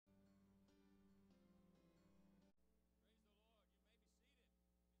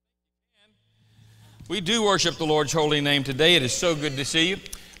We do worship the Lord's holy name today. It is so good to see you.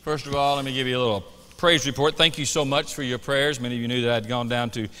 First of all, let me give you a little praise report. Thank you so much for your prayers. Many of you knew that I'd gone down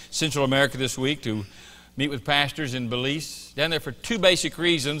to Central America this week to meet with pastors in Belize. Down there for two basic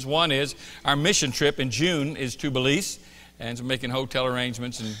reasons. One is our mission trip in June is to Belize, and so making hotel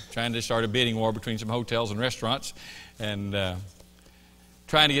arrangements and trying to start a bidding war between some hotels and restaurants, and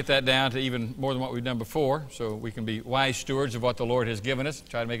trying to get that down to even more than what we've done before, so we can be wise stewards of what the Lord has given us,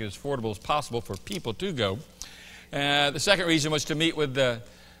 try to make it as affordable as possible for people to go. The second reason was to meet with the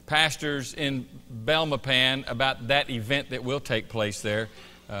pastors in Belmopan about that event that will take place there,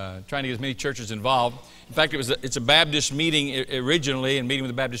 trying to get as many churches involved. In fact, it's a Baptist meeting originally, and meeting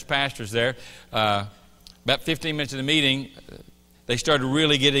with the Baptist pastors there. About 15 minutes of the meeting, they started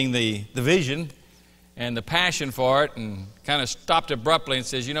really getting the vision and the passion for it, and kind of stopped abruptly and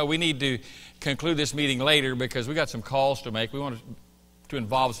says, you know, we need to conclude this meeting later because we got some calls to make. We want to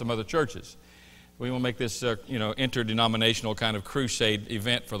involve some other churches. We want to make this, interdenominational kind of crusade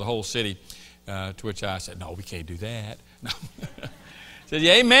event for the whole city, to which I said, no, we can't do that. No. Said,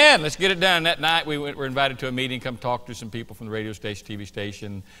 yeah, amen, let's get it done. That night we were invited to a meeting, come talk to some people from the radio station, TV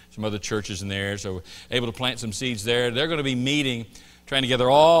station, some other churches in there, so able to plant some seeds there. They're going to be meeting, trying to gather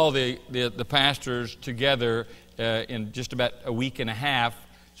all the pastors together in just about a week and a half.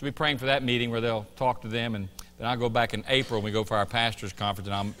 So we'll be praying for that meeting where they'll talk to them, and then I'll go back in April when we go for our pastors' conference,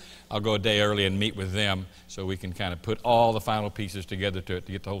 and I'll go a day early and meet with them so we can kind of put all the final pieces together to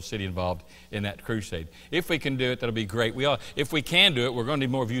get the whole city involved in that crusade. If we can do it, that'll be great. If we can do it, we're going to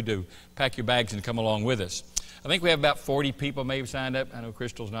need more of you to pack your bags and come along with us. I think we have about 40 people maybe signed up. I know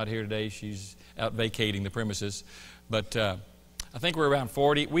Crystal's not here today. She's out vacating the premises. But I think we're around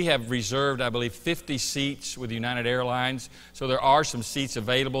 40. We have reserved, I believe, 50 seats with United Airlines. So there are some seats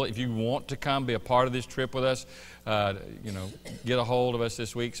available. If you want to come, be a part of this trip with us, get a hold of us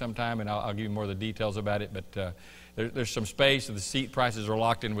this week sometime, and I'll give you more of the details about it. But there's some space, and the seat prices are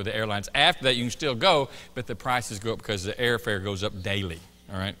locked in with the airlines. After that, you can still go, but the prices go up because the airfare goes up daily.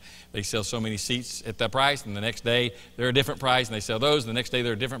 All right, they sell so many seats at that price, and the next day they're a different price, and they sell those, and the next day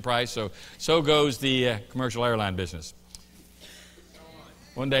they're a different price. So goes the commercial airline business.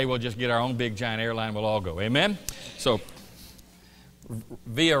 One day we'll just get our own big giant airline. We'll all go. Amen? So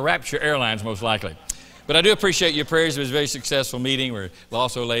via Rapture Airlines, most likely. But I do appreciate your prayers. It was a very successful meeting. We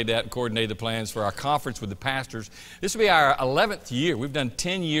also laid out and coordinated the plans for our conference with the pastors. This will be our 11th year. We've done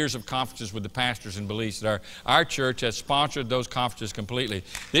 10 years of conferences with the pastors in Belize. Our church has sponsored those conferences completely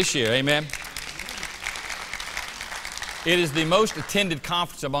this year. Amen? It is the most attended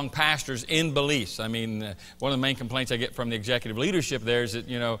conference among pastors in Belize. I mean, one of the main complaints I get from the executive leadership there is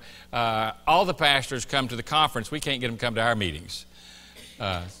that, all the pastors come to the conference. We can't get them to come to our meetings.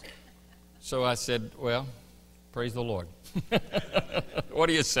 So I said, well, praise the Lord. What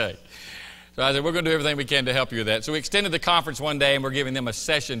do you say? So I said, we're going to do everything we can to help you with that. So we extended the conference one day, and we're giving them a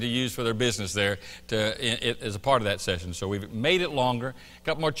session to use for their business there as a part of that session. So we've made it longer. A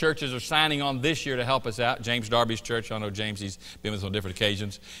couple more churches are signing on this year to help us out. James Darby's church, I know James, he's been with us on different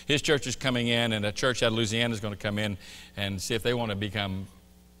occasions. His church is coming in, and a church out of Louisiana is going to come in and see if they want to become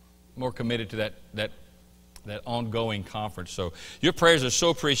more committed to that ongoing conference. So your prayers are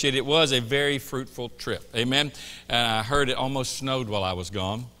so appreciated. It was a very fruitful trip. Amen. And I heard it almost snowed while I was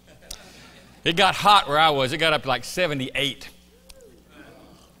gone. It got hot where I was. It got up to like 78.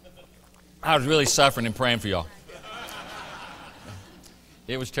 I was really suffering and praying for y'all.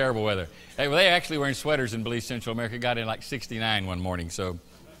 It was terrible weather. Hey, well, they actually wearing sweaters in Belize, Central America. It got in like 69 one morning. So,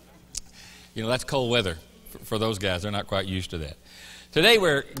 that's cold weather for those guys. They're not quite used to that. Today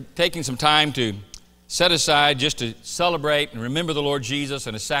we're taking some time to set aside just to celebrate and remember the Lord Jesus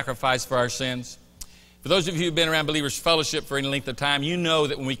and His sacrifice for our sins. For those of you who've been around Believers Fellowship for any length of time, you know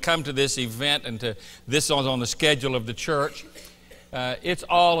that when we come to this event and to this on the schedule of the church, it's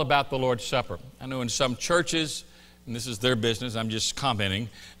all about the Lord's Supper. I know in some churches, and this is their business, I'm just commenting,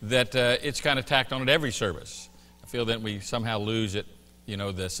 that it's kind of tacked on at every service. I feel that we somehow lose it,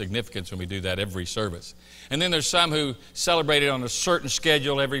 the significance when we do that every service. And then there's some who celebrate it on a certain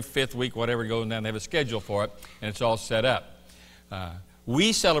schedule every fifth week, whatever goes down, they have a schedule for it, and it's all set up.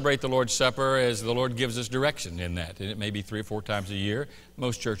 We celebrate the Lord's Supper as the Lord gives us direction in that. And it may be 3 or 4 times a year.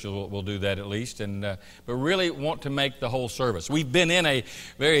 Most churches will do that at least. But really want to make the whole service. We've been in a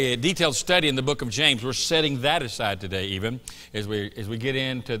very detailed study in the book of James. We're setting that aside today even. As we get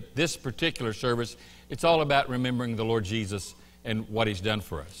into this particular service, it's all about remembering the Lord Jesus and what He's done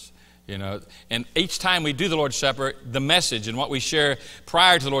for us. And each time we do the Lord's Supper, the message and what we share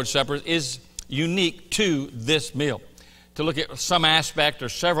prior to the Lord's Supper is unique to this meal. To look at some aspect or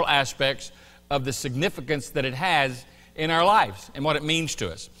several aspects of the significance that it has in our lives and what it means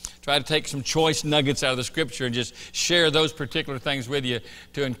to us. try to take some choice nuggets out of the Scripture and just share those particular things with you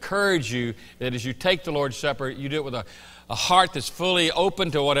to encourage you that as you take the Lord's Supper, you do it with a heart that's fully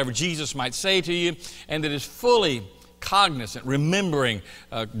open to whatever Jesus might say to you, and that is fully cognizant, remembering,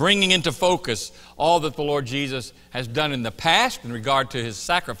 bringing into focus all that the Lord Jesus has done in the past in regard to His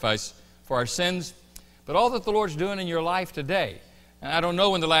sacrifice for our sins, but all that the Lord's doing in your life today. And I don't know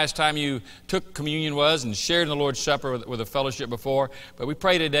when the last time you took communion was and shared in the Lord's Supper with a fellowship before, but we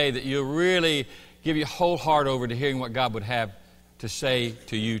pray today that you'll really give your whole heart over to hearing what God would have to say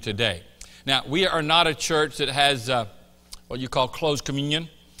to you today. Now, we are not a church that has what you call closed communion.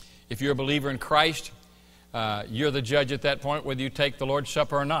 If you're a believer in Christ, you're the judge at that point whether you take the Lord's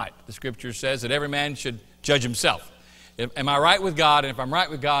Supper or not. The Scripture says that every man should judge himself. Am I right with God? And if I'm right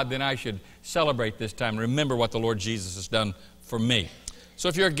with God, then I should celebrate this time and remember what the Lord Jesus has done for me. So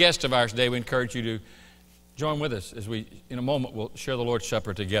if you're a guest of ours today, we encourage you to join with us as we, in a moment, will share the Lord's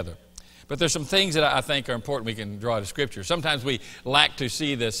Supper together. But there's some things that I think are important we can draw out of Scripture. Sometimes we lack to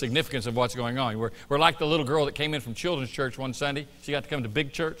see the significance of what's going on. We're like the little girl that came in from children's church one Sunday. She got to come to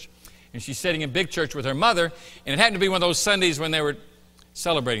big church. And she's sitting in big church with her mother. And it happened to be one of those Sundays when they were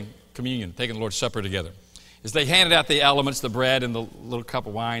celebrating communion, taking the Lord's Supper together. As they handed out the elements, the bread and the little cup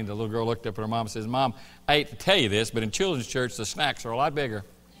of wine, the little girl looked up at her mom and says, "Mom, I hate to tell you this, but in children's church, the snacks are a lot bigger.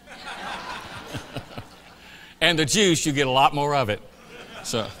 And the juice, you get a lot more of it."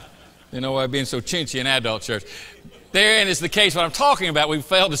 So, you know why being so chinchy in adult church. Therein is the case. What I'm talking about, we've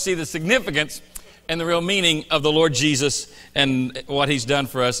failed to see the significance and the real meaning of the Lord Jesus and what He's done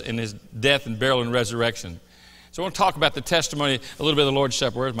for us in His death and burial and resurrection. So I want to talk about the testimony, a little bit of the Lord's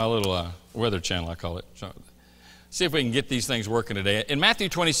Supper. Where's my little weather channel, I call it. So, see if we can get these things working today. In Matthew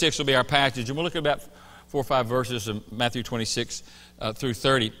 26 will be our passage, and we'll look at about 4 or 5 verses of Matthew 26 through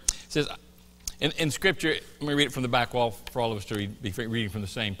 30. It says, in Scripture, let me read it from the back wall for all of us to be reading from the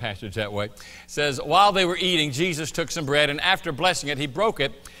same passage that way. It says, "While they were eating, Jesus took some bread, and after blessing it, He broke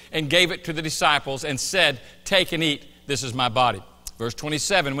it and gave it to the disciples and said, 'Take and eat, this is my body.'" Verse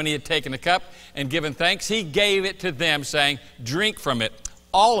 27, "When He had taken the cup and given thanks, He gave it to them, saying, 'Drink from it,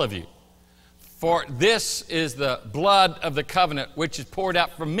 all of you. For this is the blood of the covenant, which is poured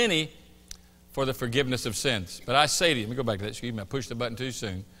out for many for the forgiveness of sins.' But I say to you," let me go back to that. Excuse me, I pushed the button too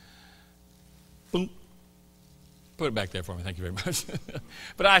soon. Boom. Put it back there for me. Thank you very much.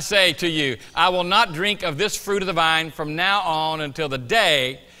 "But I say to you, I will not drink of this fruit of the vine from now on until the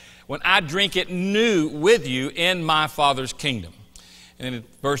day when I drink it new with you in my Father's kingdom." And then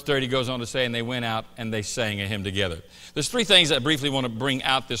verse 30 goes on to say, "And they went out and they sang a hymn together." There's 3 things that I briefly want to bring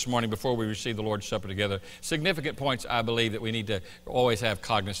out this morning before we receive the Lord's Supper together. Significant points, I believe, that we need to always have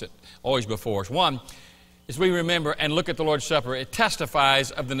cognizant, always before us. One, as we remember and look at the Lord's Supper, it testifies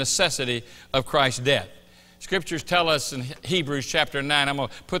of the necessity of Christ's death. Scriptures tell us in Hebrews chapter 9, I'm going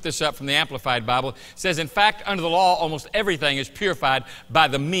to put this up from the Amplified Bible, it says, "In fact, under the law, almost everything is purified by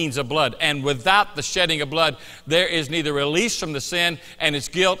the means of blood. And without the shedding of blood, there is neither release from the sin and its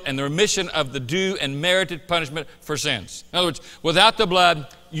guilt and the remission of the due and merited punishment for sins." In other words, without the blood,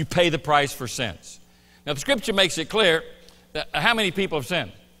 you pay the price for sins. Now, the Scripture makes it clear that how many people have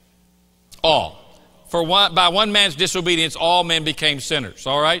sinned? All. By one man's disobedience, all men became sinners,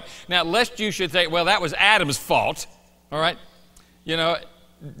 all right? Now, lest you should think, well, that was Adam's fault, all right? You know,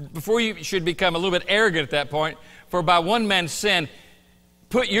 before you should become a little bit arrogant at that point, for by one man's sin,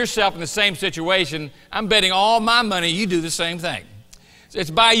 put yourself in the same situation. I'm betting all my money you do the same thing.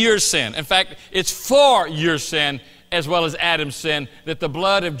 It's by your sin. In fact, it's for your sin as well as Adam's sin that the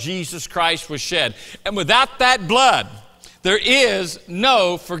blood of Jesus Christ was shed. And without that blood, there is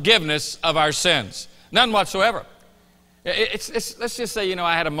no forgiveness of our sins. None whatsoever. Let's just say, you know,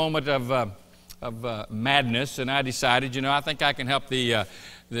 I had a moment of madness, and I decided, you know, I think I can help the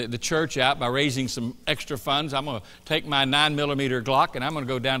church out by raising some extra funds. I'm going to take my 9mm Glock, and I'm going to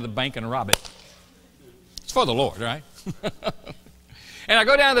go down to the bank and rob it. It's for the Lord, right? And I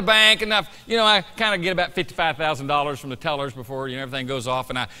go down to the bank, and I kind of get about $55,000 from the tellers before everything goes off,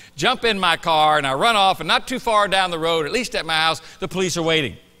 and I jump in my car, and I run off, and not too far down the road, at least at my house, the police are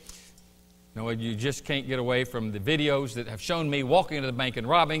waiting. You know, you just can't get away from the videos that have shown me walking into the bank and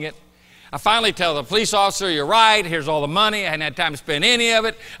robbing it. I finally tell the police officer, "You're right, here's all the money. I hadn't had time to spend any of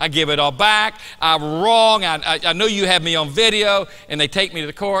it. I give it all back. I'm wrong. I know you have me on video." And they take me to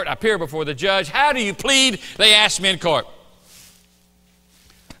the court. I appear before the judge. "How do you plead?" They ask me in court.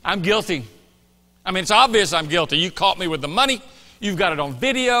 "I'm guilty. I mean, it's obvious I'm guilty. You caught me with the money. You've got it on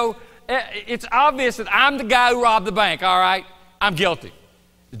video. It's obvious that I'm the guy who robbed the bank, all right? I'm guilty."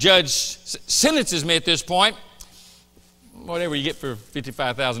 The judge sentences me at this point. whatever you get for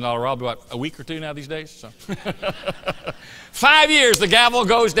 $55,000 robbery, what, a week or two now these days? So. 5 years, the gavel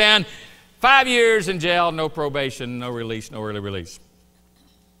goes down. 5 years in jail, no probation, no release, no early release.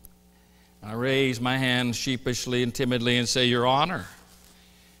 I raise my hand sheepishly and timidly and say, Your Honor.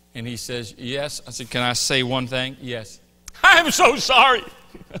 And he says, yes. I said, can I say one thing? Yes. I'm so sorry.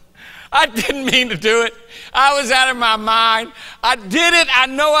 I didn't mean to do it. I was out of my mind. I did it. I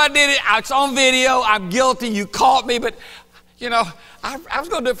know I did it. It's on video. I'm guilty. You caught me. But, you know, I was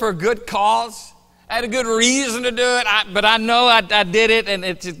going to do it for a good cause. I had a good reason to do it. But I know I did it, and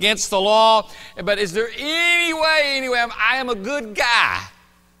it's against the law. But is there any way, I am a good guy.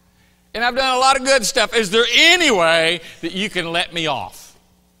 And I've done a lot of good stuff. Is there any way that you can let me off?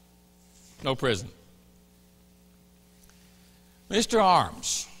 No prison. Mr.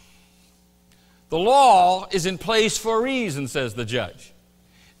 Arms, the law is in place for a reason, says the judge.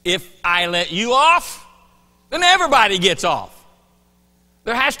 If I let you off, then everybody gets off.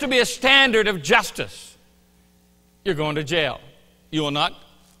 There has to be a standard of justice. You're going to jail. You will not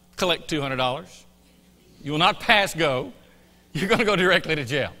collect $200. You will not pass go. You're going to go directly to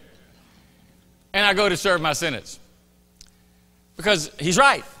jail. And I go to serve my sentence. Because he's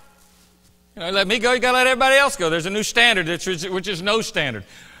right. You know, let me go, you got to let everybody else go. There's a new standard, which is no standard.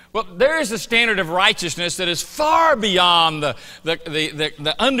 Well, there is a standard of righteousness that is far beyond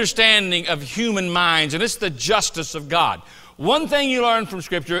the understanding of human minds, and it's the justice of God. One thing you learn from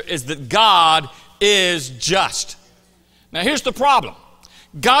Scripture is that God is just. Now, here's the problem.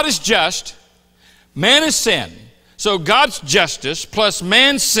 God is just, man is sin. So God's justice plus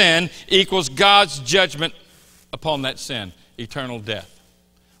man's sin equals God's judgment upon that sin, eternal death.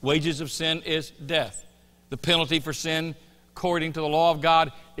 Wages of sin is death. The penalty for sin, according to the law of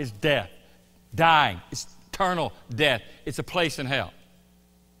God, is death. Dying. It's eternal death. It's a place in hell.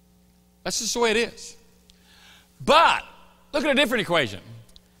 That's just the way it is. But look at a different equation.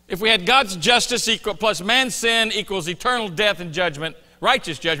 If we had God's justice plus man's sin equals eternal death and judgment,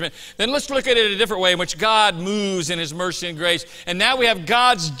 righteous judgment, then let's look at it a different way in which God moves in His mercy and grace. And now we have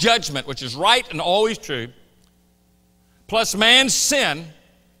God's judgment, which is right and always true, plus man's sin,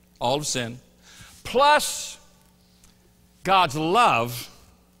 all of sin, plus God's love.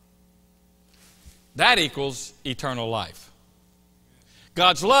 That equals eternal life.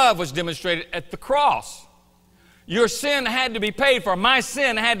 God's love was demonstrated at the cross. Your sin had to be paid for. My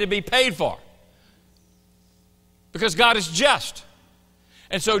sin had to be paid for. Because God is just.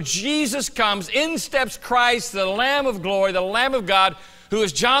 And so Jesus comes, in steps Christ, the Lamb of glory, the Lamb of God, who,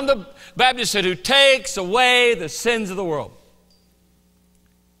 as John the Baptist said, who takes away the sins of the world.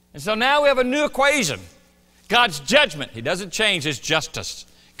 And so now we have a new equation. God's judgment. He doesn't change His justice.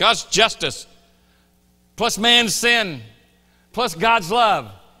 God's justice plus man's sin plus God's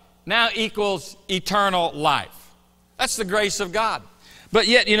love now equals eternal life. That's the grace of God. But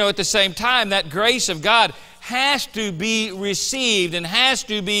yet, you know, at the same time, that grace of God has to be received and has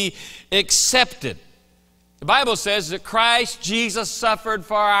to be accepted. The Bible says that Christ Jesus suffered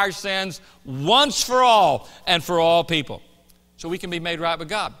for our sins once for all and for all people. So we can be made right with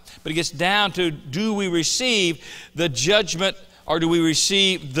God. But it gets down to, do we receive the judgment or do we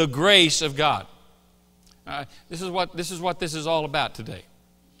receive the grace of God? This is what this is all about today.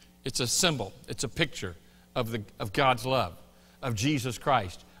 It's a symbol. It's a picture of God's love, of Jesus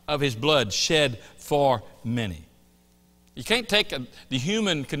Christ, of His blood shed for many. You can't take the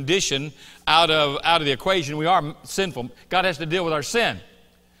human condition out of the equation. We are sinful. God has to deal with our sin.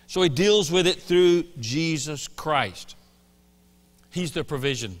 So He deals with it through Jesus Christ. He's the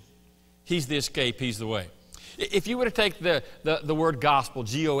provision. He's the escape. He's the way. If you were to take the word gospel,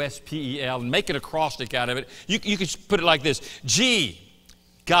 G-O-S-P-E-L, and make an acrostic out of it, you could put it like this. G,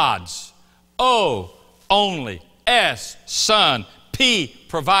 God's. O, only. S, Son. P,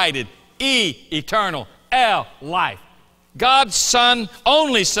 provided. E, eternal. L, life. God's Son,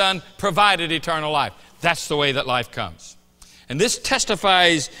 only Son, provided eternal life. That's the way that life comes. And this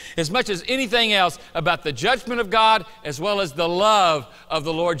testifies as much as anything else about the judgment of God as well as the love of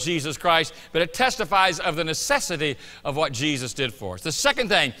the Lord Jesus Christ. But it testifies of the necessity of what Jesus did for us. The second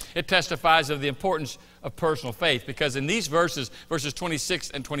thing, it testifies of the importance of personal faith. Because in these verses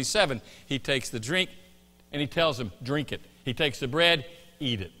 26 and 27, He takes the drink and He tells them, drink it. He takes the bread,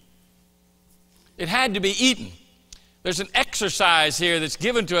 eat it. It had to be eaten. There's an exercise here that's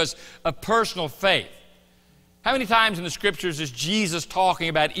given to us of personal faith. How many times in the Scriptures is Jesus talking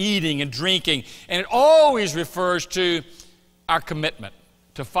about eating and drinking? And it always refers to our commitment.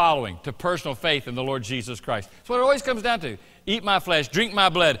 to following, to personal faith in the Lord Jesus Christ. That's what it always comes down to. Eat my flesh, drink my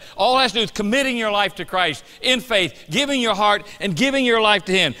blood. All it has to do is committing your life to Christ in faith, giving your heart and giving your life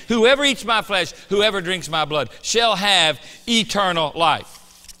to Him. Whoever eats my flesh, whoever drinks my blood shall have eternal life.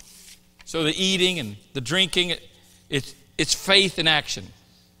 So the eating and the drinking, it's faith in action.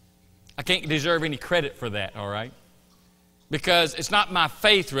 I can't deserve any credit for that, all right? Because it's not my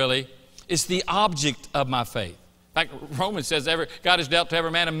faith really, it's the object of my faith. In fact, Romans says God has dealt to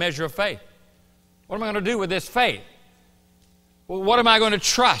every man a measure of faith. What am I going to do with this faith? Well, what am I going to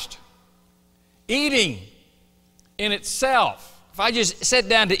trust? Eating in itself, if I just sit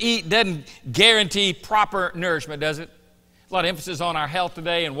down to eat, doesn't guarantee proper nourishment, does it? A lot of emphasis on our health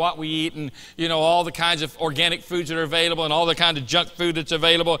today and what we eat and, all the kinds of organic foods that are available and all the kinds of junk food that's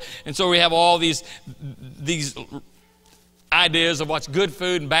available. And so we have all these ideas of what's good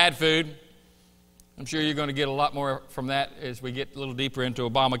food and bad food. I'm sure you're going to get a lot more from that as we get a little deeper into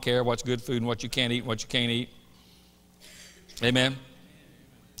Obamacare, what's good food and what you can't eat and what you can't eat. Amen?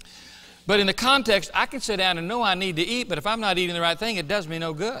 But in the context, I can sit down and know I need to eat, but if I'm not eating the right thing, it does me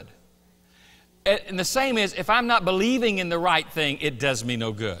no good. And the same is, if I'm not believing in the right thing, it does me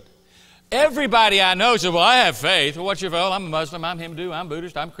no good. Everybody I know says, well, I have faith. Well, what's your faith? Well, I'm a Muslim, I'm Hindu, I'm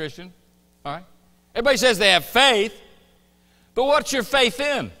Buddhist, I'm Christian. All right? Everybody says they have faith, but what's your faith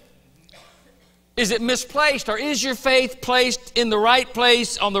in? Is it misplaced, or is your faith placed in the right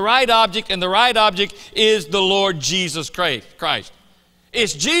place, on the right object, and the right object is the Lord Jesus Christ?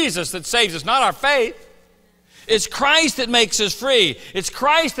 It's Jesus that saves us, not our faith. It's Christ that makes us free. It's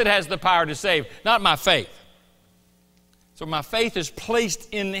Christ that has the power to save, not my faith. So my faith is placed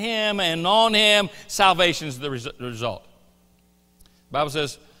in Him and on Him. Salvation is the result. The Bible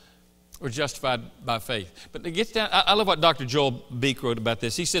says we're justified by faith. But it gets down, I love what Dr. Joel Beek wrote about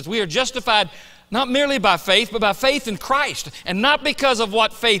this. He says, we are justified not merely by faith, but by faith in Christ. And not because of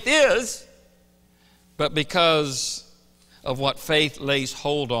what faith is, but because of what faith lays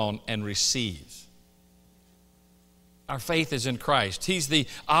hold on and receives. Our faith is in Christ. He's the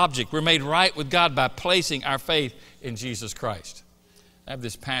object. We're made right with God by placing our faith in Jesus Christ. I have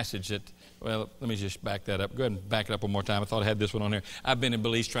this passage that, well, let me just back that up. Go ahead and back it up one more time. I thought I had this one on here. I've been in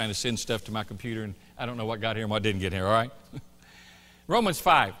Belize trying to send stuff to my computer, and I don't know what got here and what didn't get here, all right? Romans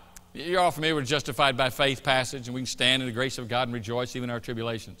 5. You're all familiar with justified by faith passage, and we can stand in the grace of God and rejoice even in our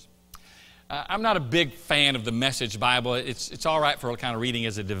tribulations. I'm not a big fan of the Message Bible. It's all right for kind of reading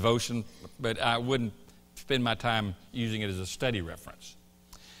as a devotion, but I wouldn't spend my time using it as a study reference.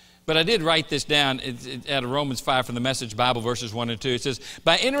 But I did write this down out of Romans 5 from the Message Bible, verses 1 and 2. It says,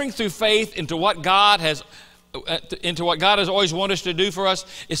 by entering through faith into what God has always wanted us to do for us,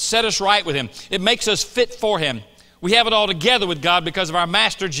 it set us right with Him. It makes us fit for Him. We have it all together with God because of our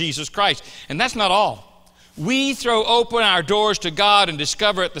Master, Jesus Christ. And that's not all. We throw open our doors to God and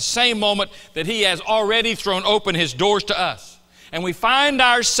discover at the same moment that He has already thrown open His doors to us. And we find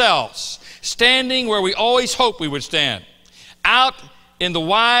ourselves standing where we always hoped we would stand, out in the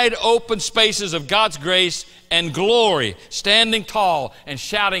wide open spaces of God's grace and glory, standing tall and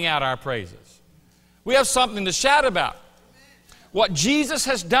shouting out our praises. We have something to shout about. What Jesus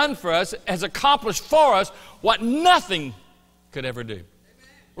has done for us, has accomplished for us, what nothing could ever do.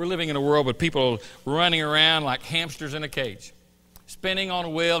 We're living in a world with people running around like hamsters in a cage, spinning on a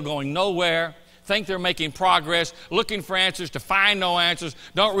wheel, going nowhere, think they're making progress, looking for answers to find no answers,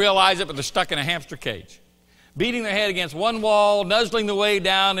 don't realize it, but they're stuck in a hamster cage, beating their head against one wall, nuzzling the way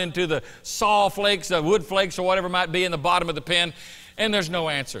down into the saw flakes, the wood flakes, or whatever might be in the bottom of the pen, and there's no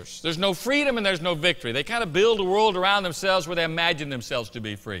answers. There's no freedom and there's no victory. They kind of build a world around themselves where they imagine themselves to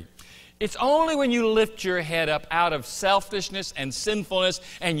be free. It's only when you lift your head up out of selfishness and sinfulness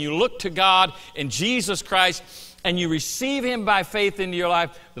and you look to God in Jesus Christ and you receive Him by faith into your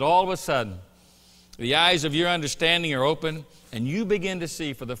life that all of a sudden the eyes of your understanding are open and you begin to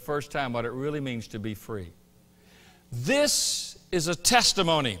see for the first time what it really means to be free. This is a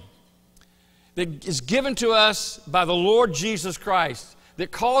testimony that is given to us by the Lord Jesus Christ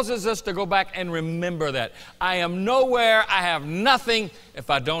that causes us to go back and remember that. I am nowhere, I have nothing if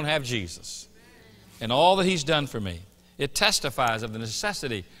I don't have Jesus and all that He's done for me. It testifies of the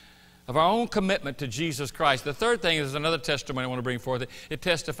necessity of our own commitment to Jesus Christ. The third thing is another testimony I want to bring forth. It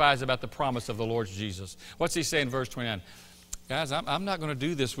testifies about the promise of the Lord Jesus. What's He say in verse 29? Guys, I'm not going to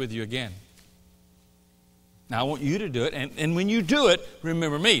do this with you again. Now I want you to do it, and when you do it,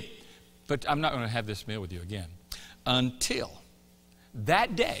 remember me. But I'm not going to have this meal with you again until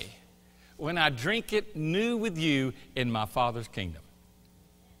that day when I drink it new with you in my Father's kingdom.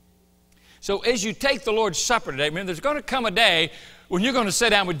 So as you take the Lord's Supper today, remember there's going to come a day when you're going to sit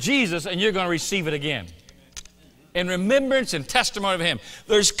down with Jesus and you're going to receive it again. in remembrance and testimony of Him.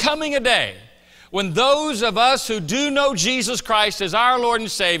 There's coming a day when those of us who do know Jesus Christ as our Lord and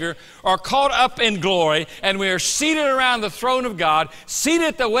Savior are caught up in glory, and we are seated around the throne of God, seated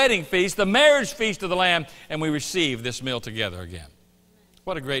at the wedding feast, the marriage feast of the Lamb, and we receive this meal together again.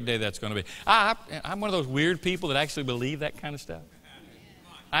 What a great day that's going to be. I'm one of those weird people that actually believe that kind of stuff.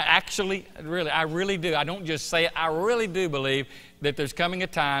 I really do. I don't just say it. I really do believe that there's coming a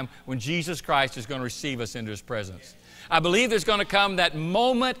time when Jesus Christ is going to receive us into His presence. I believe there's going to come that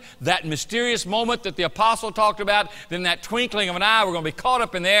moment, that mysterious moment that the apostle talked about. Then that twinkling of an eye, we're going to be caught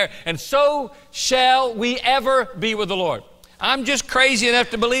up in there, and so shall we ever be with the Lord. I'm just crazy enough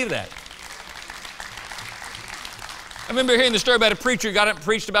to believe that. I remember hearing the story about a preacher who got up and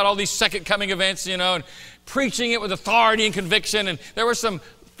preached about all these second coming events, and preaching it with authority and conviction, and there were some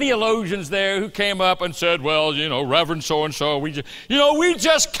theologians there who came up and said, well, Reverend so-and-so, we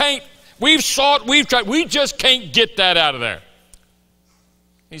just can't. We've sought, we've tried, we just can't get that out of there.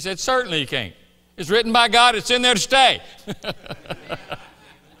 He said, certainly you can't. It's written by God, it's in there to stay.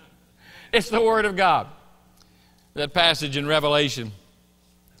 It's the Word of God. That passage in Revelation,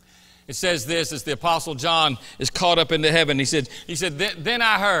 it says this, as the Apostle John is caught up into heaven. He said, then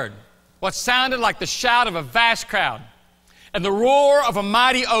I heard what sounded like the shout of a vast crowd, and the roar of a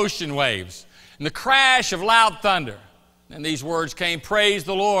mighty ocean waves, and the crash of loud thunder. And these words came, praise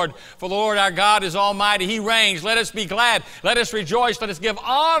the Lord, for the Lord our God is almighty. He reigns. Let us be glad. Let us rejoice. Let us give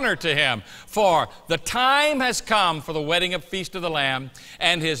honor to Him. For the time has come for the wedding of feast of the Lamb,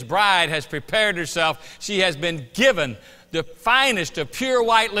 and His bride has prepared herself. She has been given the finest of pure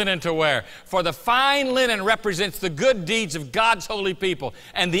white linen to wear. For the fine linen represents the good deeds of God's holy people.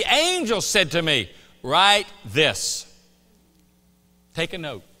 And the angel said to me, write this. Take a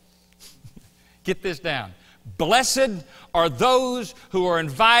note. Get this down. Blessed are those who are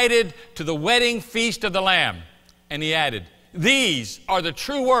invited to the wedding feast of the Lamb. And he added, these are the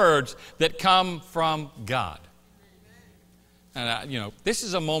true words that come from God. And this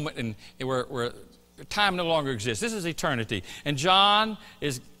is a moment where time no longer exists. This is eternity. And John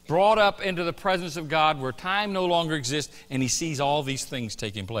is brought up into the presence of God where time no longer exists, and he sees all these things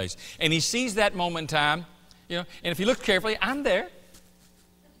taking place. And he sees that moment in time, and if you look carefully, I'm there.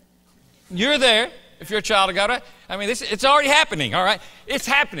 You're there. If you're a child of God, right? I mean, it's already happening, all right? It's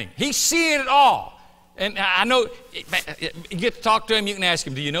happening. He's seeing it all. And I know, you get to talk to him, you can ask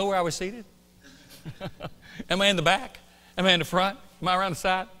him, do you know where I was seated? Am I in the back? Am I in the front? Am I around the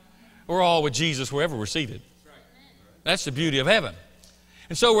side? We're all with Jesus wherever we're seated. That's the beauty of heaven.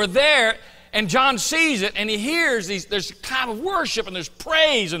 And so we're there, and John sees it, and he hears there's a time of worship, and there's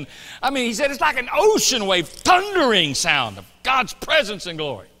praise. And I mean, he said it's like an ocean wave, thundering sound of God's presence and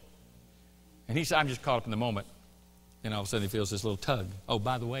glory. And he said, I'm just caught up in the moment. And all of a sudden he feels this little tug. Oh,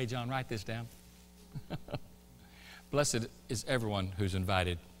 by the way, John, write this down. Blessed is everyone who's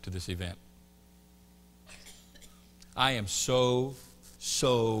invited to this event. I am so,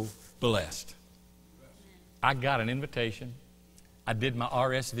 so blessed. I got an invitation. I did my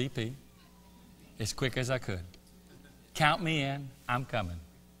RSVP as quick as I could. Count me in. I'm coming.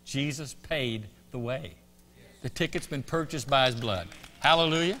 Jesus paid the way. The ticket's been purchased by His blood.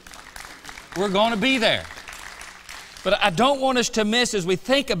 Hallelujah. We're going to be there. But I don't want us to miss as we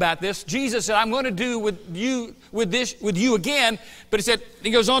think about this. Jesus said, I'm going to do with you again. But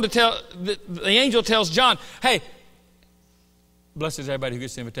he goes on to tell, the angel tells John, hey, blessed is everybody who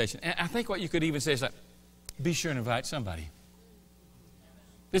gets the invitation. And I think what you could even say is like, be sure and invite somebody.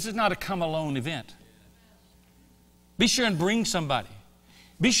 This is not a come alone event. Be sure and bring somebody.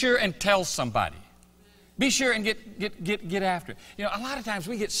 Be sure and tell somebody. Be sure and get after it. A lot of times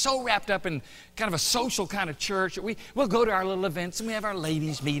we get so wrapped up in kind of a social kind of church that we'll go to our little events, and we have our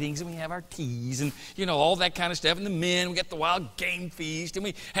ladies' meetings, and we have our teas, and all that kind of stuff. And the men, we get the wild game feast, and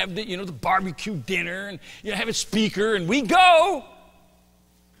we have the the barbecue dinner, and have a speaker, and we go.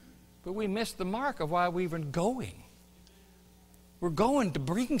 But we miss the mark of why we're even going. We're going to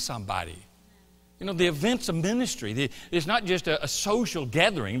bring somebody. The event's a ministry. It's not just a social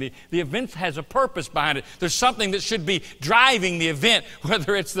gathering. The event has a purpose behind it. There's something that should be driving the event,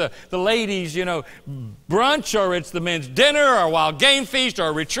 whether it's the ladies' brunch, or it's the men's dinner, or a wild game feast, or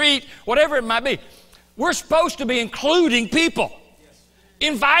a retreat, whatever it might be. We're supposed to be including people,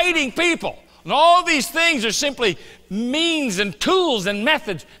 inviting people. And all these things are simply means and tools and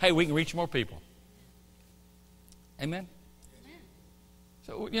methods. Hey, we can reach more people. Amen?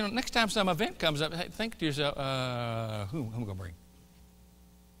 So, next time some event comes up, hey, think to yourself, who am I going to bring?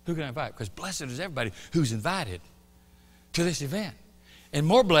 Who can I invite? Because blessed is everybody who's invited to this event. And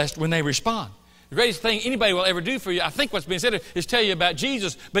more blessed when they respond. The greatest thing anybody will ever do for you, I think what's being said is tell you about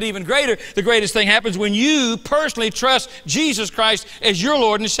Jesus. But even greater, the greatest thing happens when you personally trust Jesus Christ as your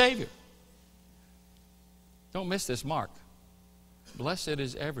Lord and Savior. Don't miss this mark. Blessed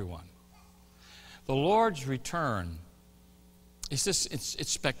is everyone. The Lord's return, it's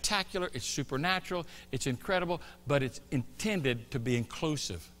spectacular, it's supernatural, it's incredible, but it's intended to be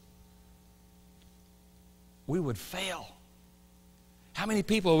inclusive. We would fail. How many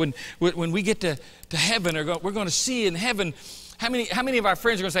people, when we get to heaven, we're going to see in heaven, how many of our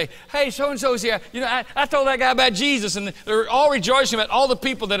friends are going to say, hey, so-and-so's here. You know, I told that guy about Jesus, and they're all rejoicing about all the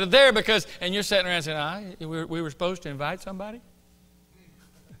people that are there because, and you're sitting around saying, we were supposed to invite somebody?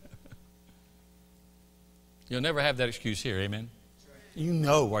 You'll never have that excuse here, amen? You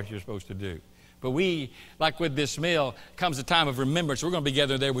know what you're supposed to do. But we, like with this meal, comes a time of remembrance. We're going to be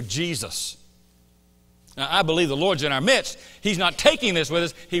gathered there with Jesus. Now, I believe the Lord's in our midst. He's not taking this with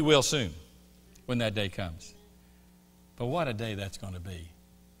us. He will soon when that day comes. But what a day that's going to be.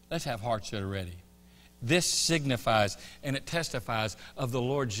 Let's have hearts that are ready. This signifies and it testifies of the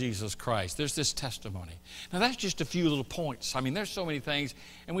Lord Jesus Christ. There's this testimony. Now, that's just a few little points. I mean, there's so many things,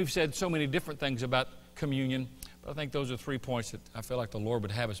 and we've said so many different things about communion. But I think those are 3 points that I feel like the Lord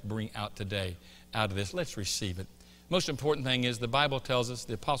would have us bring out today out of this. Let's receive it. Most important thing is the Bible tells us,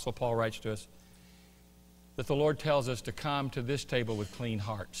 the Apostle Paul writes to us, that the Lord tells us to come to this table with clean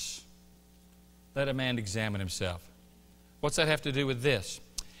hearts. Let a man examine himself. What's that have to do with this?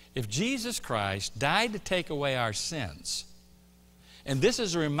 If Jesus Christ died to take away our sins, and this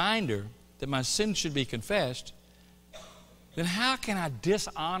is a reminder that my sins should be confessed, then how can I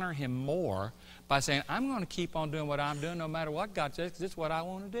dishonor Him more by saying, I'm going to keep on doing what I'm doing no matter what God says, because this is what I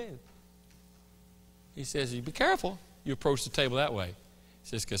want to do? He says, you be careful you approach the table that way. He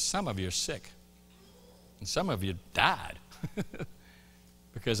says, because some of you are sick. And some of you died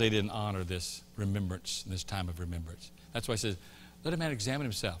because they didn't honor this remembrance, this time of remembrance. That's why he says, let a man examine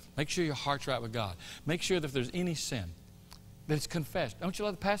himself. Make sure your heart's right with God. Make sure that if there's any sin, that it's confessed. Don't you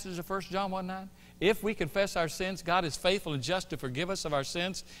love the passage of 1 John 1:9? If we confess our sins, God is faithful and just to forgive us of our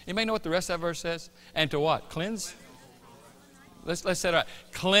sins. You may know what the rest of that verse says. And to what? Cleanse? Let's say it right.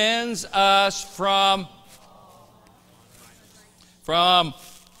 Cleanse us from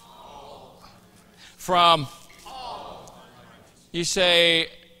you say,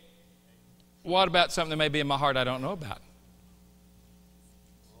 what about something that may be in my heart I don't know about?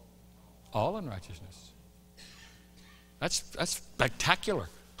 All unrighteousness. That's spectacular.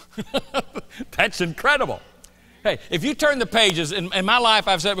 That's incredible. Hey, if you turn the pages, in my life,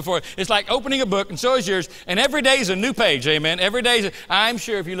 I've said it before, it's like opening a book, and so is yours, and every day is a new page, amen? Every day is, I'm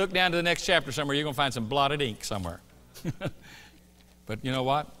sure if you look down to the next chapter somewhere, you're going to find some blotted ink somewhere. But you know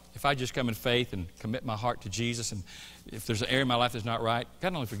what? If I just come in faith and commit my heart to Jesus, and if there's an area in my life that's not right,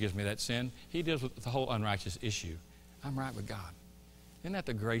 God not only forgives me that sin, He deals with the whole unrighteous issue. I'm right with God. Isn't that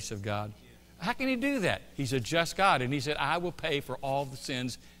the grace of God? How can He do that? He's a just God, and He said, I will pay for all the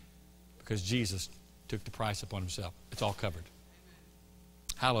sins because Jesus took the price upon Himself. It's all covered.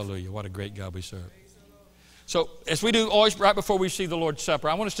 Hallelujah. What a great God we serve. So, as we do always right before we see the Lord's Supper,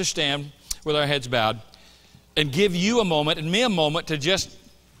 I want us to stand with our heads bowed and give you a moment and me a moment to just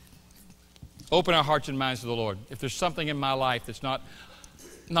open our hearts and minds to the Lord. If there's something in my life that's not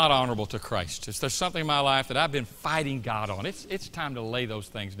honorable to Christ, if there's something in my life that I've been fighting God on, it's time to lay those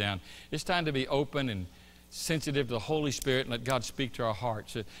things down. It's time to be open and sensitive to the Holy Spirit and let God speak to our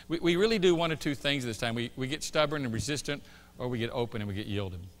hearts. We really do one of two things this time. We get stubborn and resistant, or we get open and we get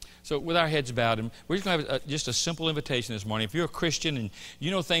yielded. So with our heads bowed, and we're just going to have just a simple invitation this morning. If you're a Christian and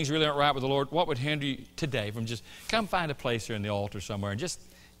you know things really aren't right with the Lord, what would hinder you today from just come find a place here in the altar somewhere and just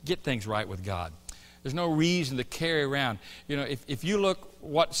get things right with God? There's no reason to carry around. You know, if you look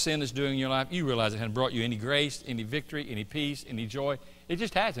what sin is doing in your life, you realize it hasn't brought you any grace, any victory, any peace, any joy. It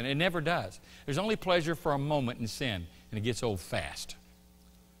just hasn't. It never does. There's only pleasure for a moment in sin, and it gets old fast.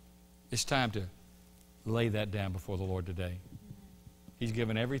 It's time to lay that down before the Lord today. He's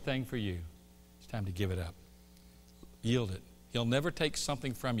given everything for you. It's time to give it up. Yield it. He'll never take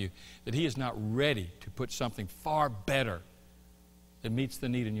something from you that He is not ready to put something far better that meets the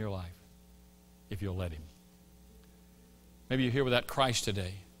need in your life if you'll let Him. Maybe you're here without Christ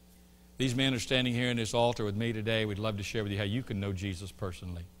today. These men are standing here in this altar with me today. We'd love to share with you how you can know Jesus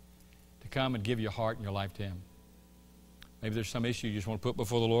personally, to come and give your heart and your life to Him. Maybe there's some issue you just want to put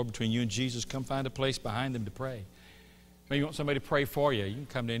before the Lord between you and Jesus. Come find a place behind them to pray. Maybe you want somebody to pray for you. You can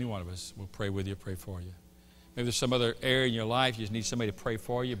come to any one of us. We'll pray with you, pray for you. Maybe there's some other area in your life you just need somebody to pray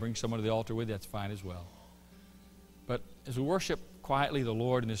for you. Bring someone to the altar with you. That's fine as well. But as we worship quietly the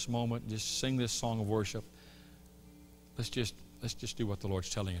Lord in this moment, just sing this song of worship, let's just let's just do what the Lord's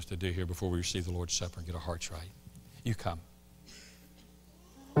telling us to do here before we receive the Lord's Supper and get our hearts right. You come.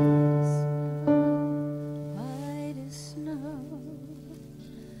 White as snow,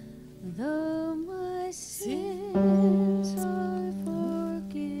 though my sins are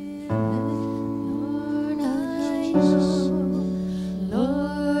forgiven, Lord, I know,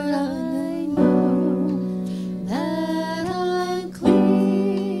 Lord, I know that I'm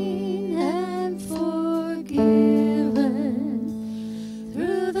clean and forgiven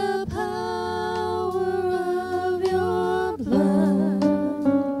through the power of your blood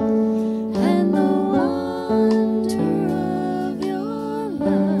and the wonder of your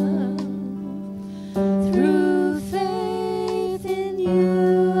love. Through faith in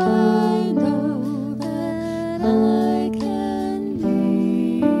you, I know that I can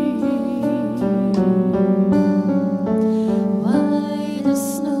be white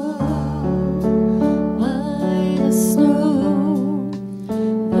as snow, white as snow.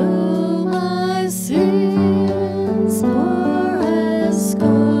 Though my sins were as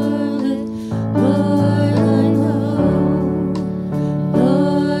scarlet, Lord, I know,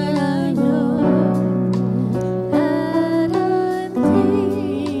 Lord, I know that I'm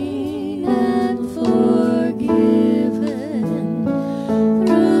clean and forgiven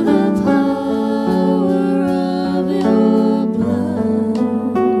through the power of your blood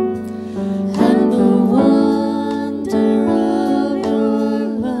and the wonder of your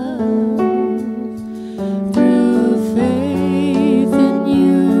love. Through faith in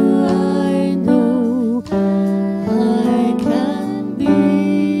you, I know I can be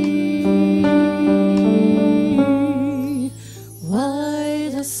white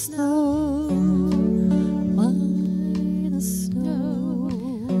as snow, white as snow.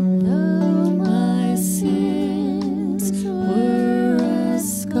 Though my sins were as scarlet,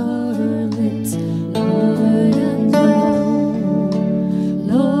 Lord, I know, Lord, I know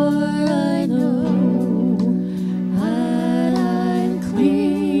that I'm clean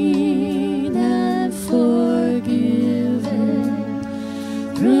and forgiven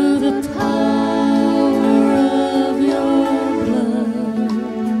through the power of your blood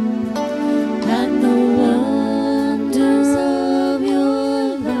and the wonders of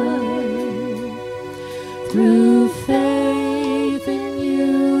your love. Through faith in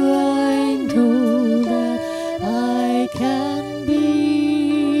you, I know that I can be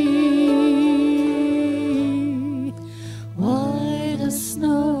white as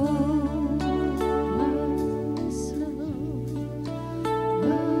snow, white as snow.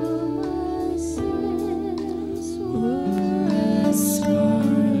 Though my sins were as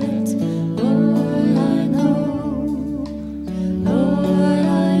scarlet, Lord, I know, Lord,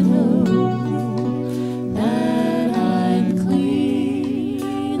 I know that I'm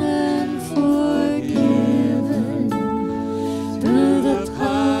clean and forgiven through the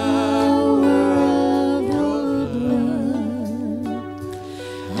power of your blood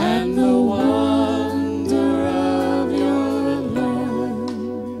and the wonder of your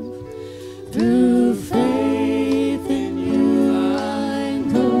love. Through faith in you, I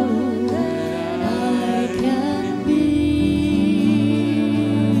know that I can be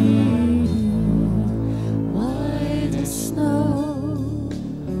white as snow,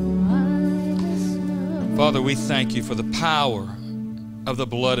 white as snow. Father, we thank you for the power of the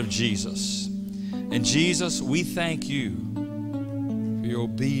blood of Jesus. And Jesus, we thank you for your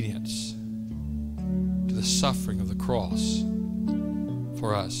obedience to the suffering of the cross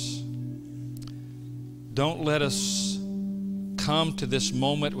for us. Don't let us come to this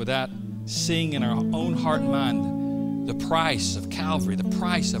moment without seeing in our own heart and mind the price of Calvary, the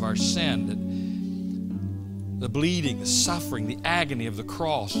price of our sin, the bleeding, the suffering, the agony of the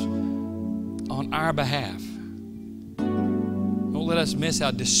cross on our behalf. Don't let us miss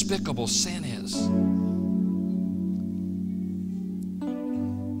how despicable sin is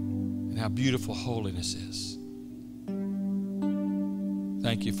and how beautiful holiness is.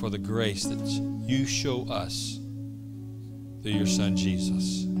 Thank you for the grace that you show us through your Son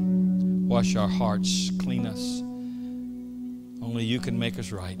Jesus. Wash our hearts, clean us. Only you can make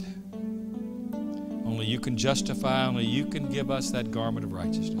us right. Only you can justify, only you can give us that garment of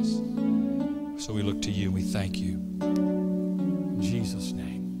righteousness. So we look to you, we thank you. In Jesus'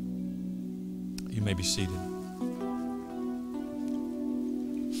 name. You may be seated.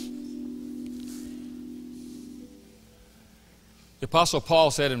 The Apostle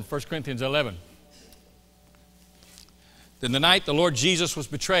Paul said in 1 Corinthians 11, then the night the Lord Jesus was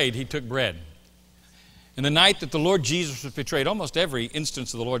betrayed, he took bread. And the night that the Lord Jesus was betrayed, almost every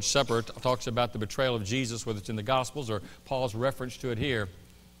instance of the Lord's Supper talks about the betrayal of Jesus, whether it's in the Gospels or Paul's reference to it here.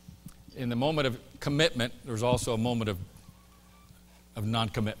 In the moment of commitment, there was also a moment of of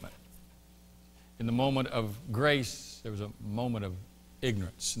non-commitment. In the moment of grace, there was a moment of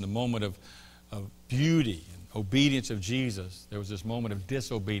ignorance. In the moment of beauty and obedience of Jesus, there was this moment of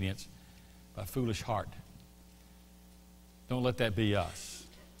disobedience by a foolish heart. Don't let that be us.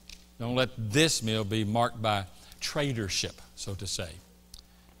 Don't let this meal be marked by traitorship, so to say.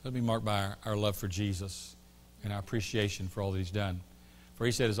 Let it be marked by our love for Jesus and our appreciation for all that He's done. For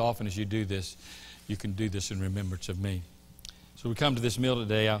He said, as often as you do this, you can do this in remembrance of me. So we come to this meal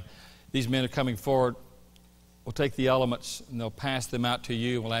today. These men are coming forward. We'll take the elements and they'll pass them out to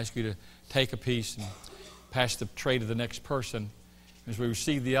you. We'll ask you to take a piece and pass the tray to the next person. As we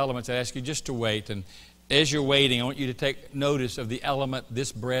receive the elements, I ask you just to wait. And as you're waiting, I want you to take notice of the element,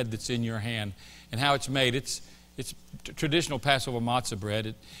 this bread that's in your hand, and how it's made. It's traditional Passover matzah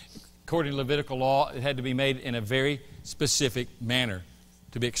bread. According to Levitical law, it had to be made in a very specific manner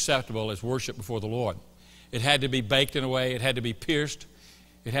to be acceptable as worship before the Lord. It had to be baked in a way. It had to be pierced.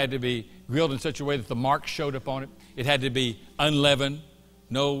 It had to be grilled in such a way that the mark showed up on it. It had to be unleavened,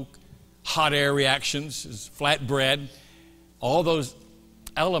 no hot air reactions, it's flat bread. All those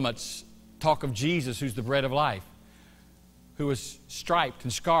elements talk of Jesus, who's the bread of life, who was striped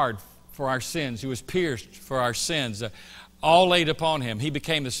and scarred for our sins, who was pierced for our sins, all laid upon Him. He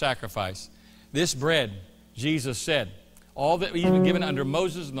became the sacrifice. This bread, Jesus said, all that He's been given under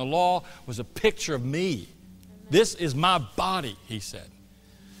Moses and the law was a picture of me. This is my body, He said.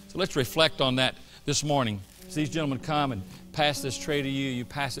 So let's reflect on that this morning. As these gentlemen come and pass this tray to you, you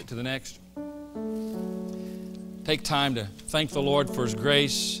pass it to the next. Take time to thank the Lord for His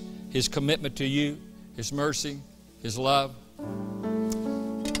grace, His commitment to you, His mercy, His love.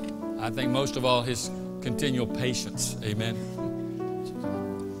 I think most of all, His continual patience. Amen.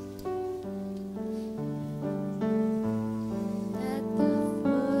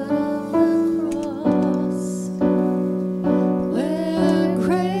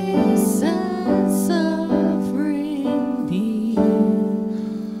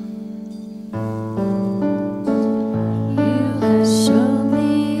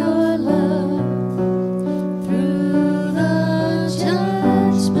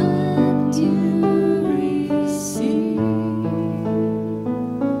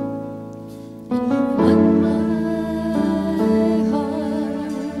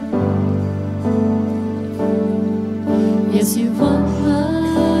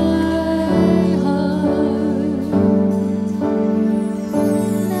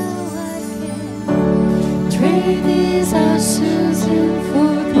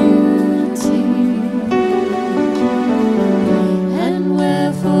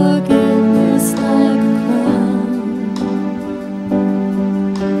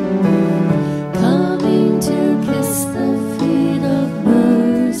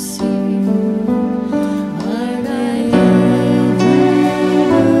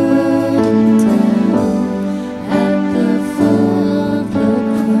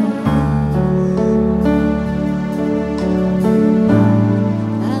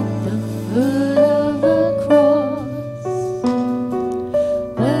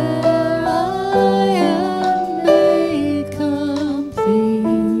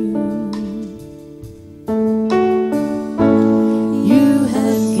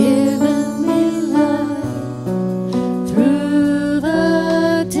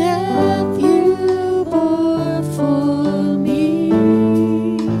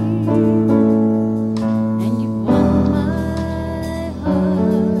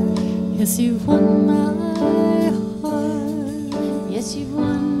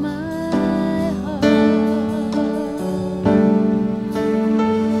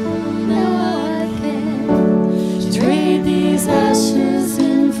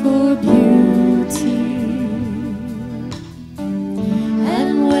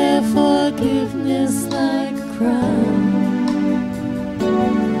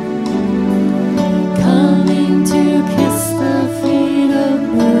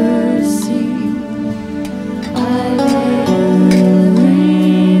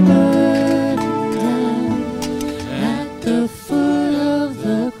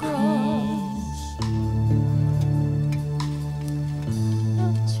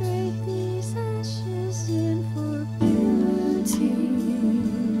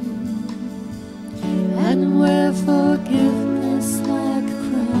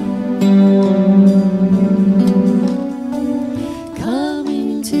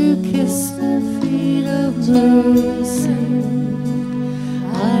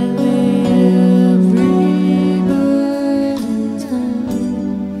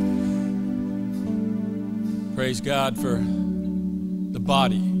 Praise God for the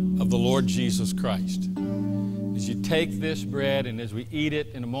body of the Lord Jesus Christ. as you take this bread and as we eat it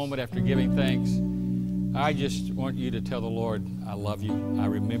in a moment after giving thanks, I just want you to tell the Lord, I love you. I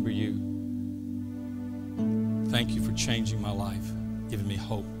remember you. Thank you for changing my life, giving me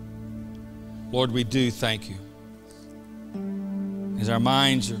hope. Lord, we do thank you. As our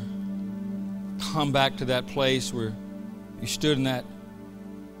minds come back to that place where you stood in that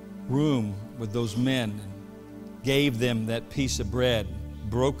room with those men and gave them that piece of bread,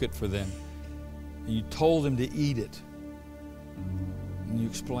 broke it for them, and you told them to eat it. And you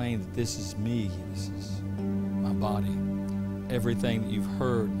explained that this is me, this is my body. Everything that you've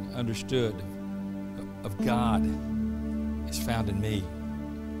heard and understood of God is found in me.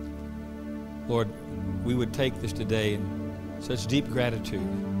 Lord, we would take this today in such deep gratitude.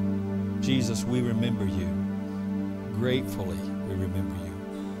 Jesus, we remember you. Gratefully, we remember you.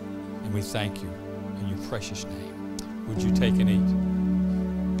 And we thank you in your precious name. Would you take and eat?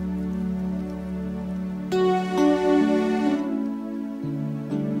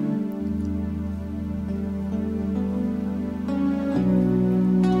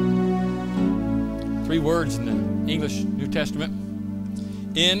 3 words in the English New Testament.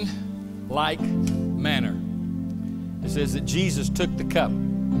 In like manner. It says that Jesus took the cup.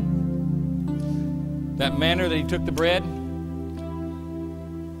 That manner that he took the bread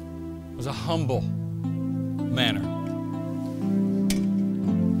was a humble manner.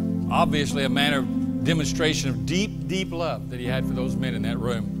 Obviously a manner of demonstration of deep, deep love that he had for those men in that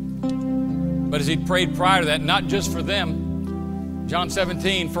room. But as he prayed prior to that, not just for them, John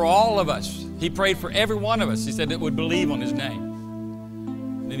 17, for all of us, he prayed for every one of us. He said that would believe on his name.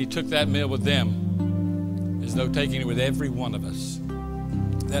 And then he took that meal with them as though taking it with every one of us.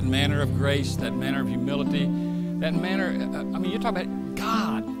 That manner of grace, that manner of humility, that manner, you're talking about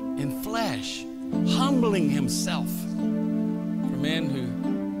God in flesh, humbling himself for men who,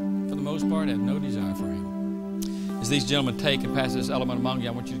 for the most part, have no desire for him. As these gentlemen take and pass this element among you,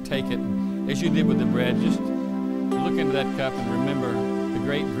 I want you to take it, as you did with the bread, just look into that cup and remember the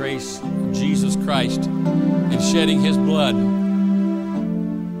great grace of Jesus Christ in shedding his blood,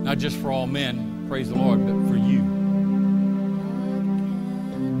 not just for all men, praise the Lord, but for you.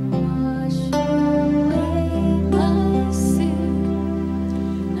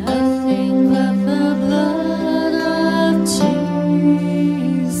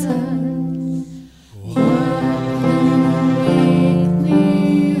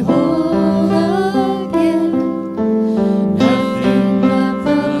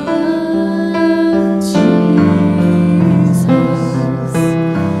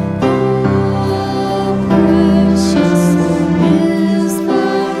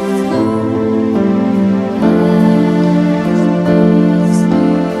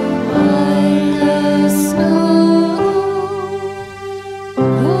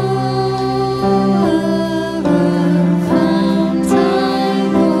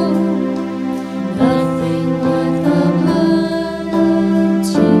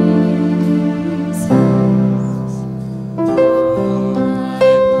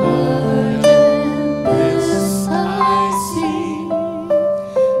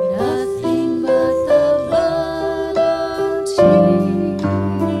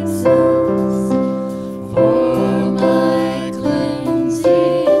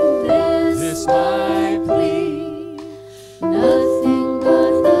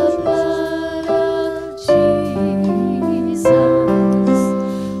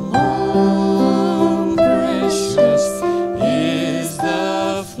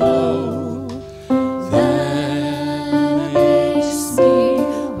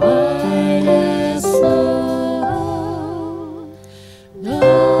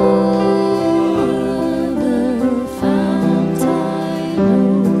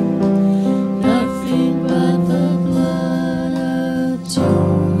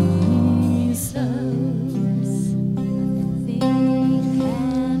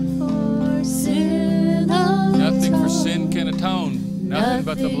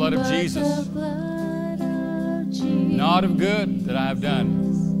 But the blood of Jesus, not of good that I have done.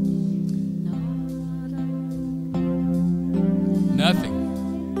 Nothing.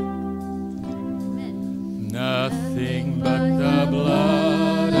 Nothing but the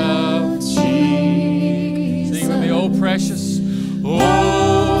blood of Jesus. Sing with me, oh precious,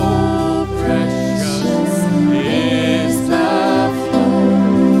 oh precious is the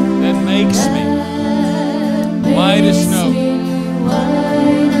flow that makes me white as snow.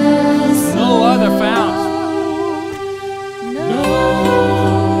 No other fount. No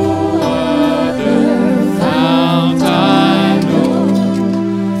other fount I know.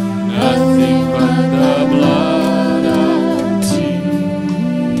 Nothing but the blood of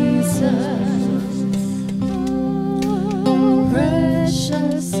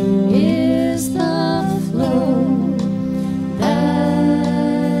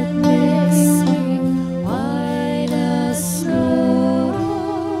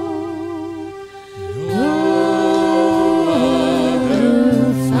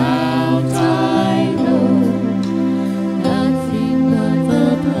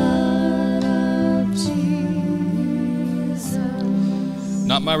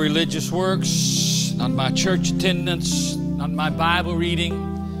religious works, not my church attendance, not my Bible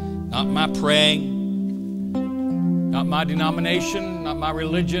reading, not my praying, not my denomination, not my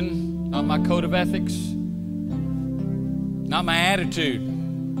religion, not my code of ethics, not my attitude.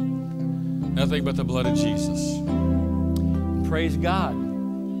 Nothing but the blood of Jesus. Praise God.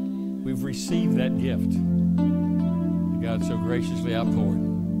 We've received that gift that God so graciously outpoured.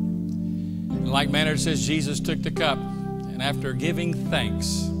 In like manner, it says Jesus took the cup, and after giving thanks,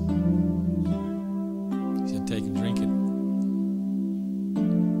 he said, take and drink it.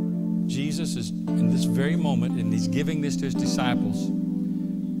 Jesus is in this very moment, and he's giving this to his disciples.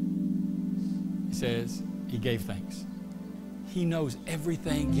 He says he gave thanks. He knows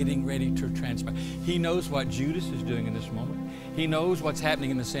everything getting ready to transpire. He knows what Judas is doing in this moment. He knows what's happening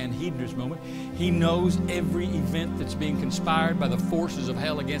in the Sanhedrin this moment. He knows every event that's being conspired by the forces of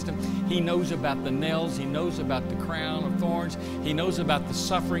hell against him. He knows about the nails. He knows about the crown of thorns. He knows about the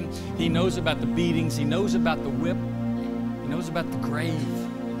suffering. He knows about the beatings. He knows about the whip. He knows about the grave.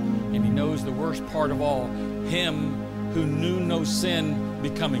 And he knows the worst part of all, him who knew no sin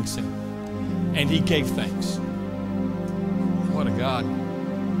becoming sin. And he gave thanks. What a God.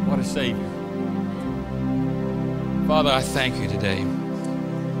 What a Savior. Father, I thank you today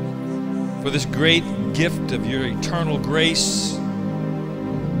for this great gift of your eternal grace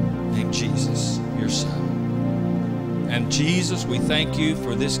named Jesus, your Son. And Jesus, we thank you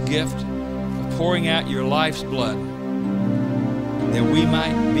for this gift of pouring out your life's blood that we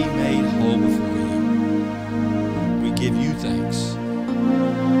might be made whole before you. We give you thanks.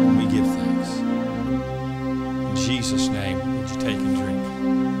 We give thanks. In Jesus' name, would you take and drink?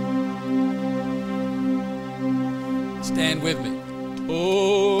 Stand with me.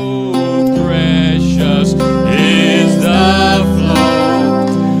 Oh, precious is the flow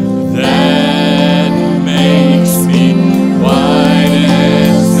that makes me white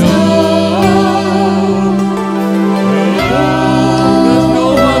as snow. There's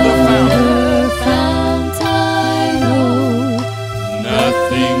no other fount I know,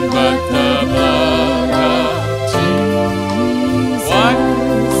 nothing but the blood of Jesus. What?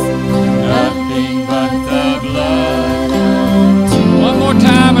 Nothing but the blood. One more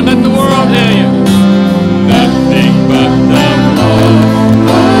time and let the world hear you. Nothing but the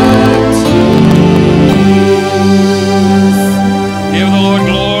blood of Jesus. Give the Lord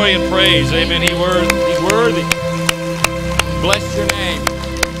glory and praise. Amen. He's worthy. Bless your name.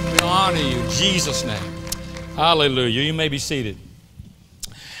 We honor you. In Jesus' name. Hallelujah. You may be seated.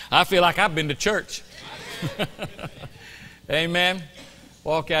 I feel like I've been to church. Amen.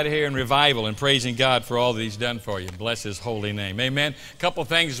 Walk out of here in revival and praising God for all that he's done for you. Bless his holy name. Amen. A couple of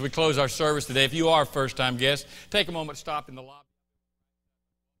things as we close our service today. If you are a first-time guest, take a moment, stop in the lobby.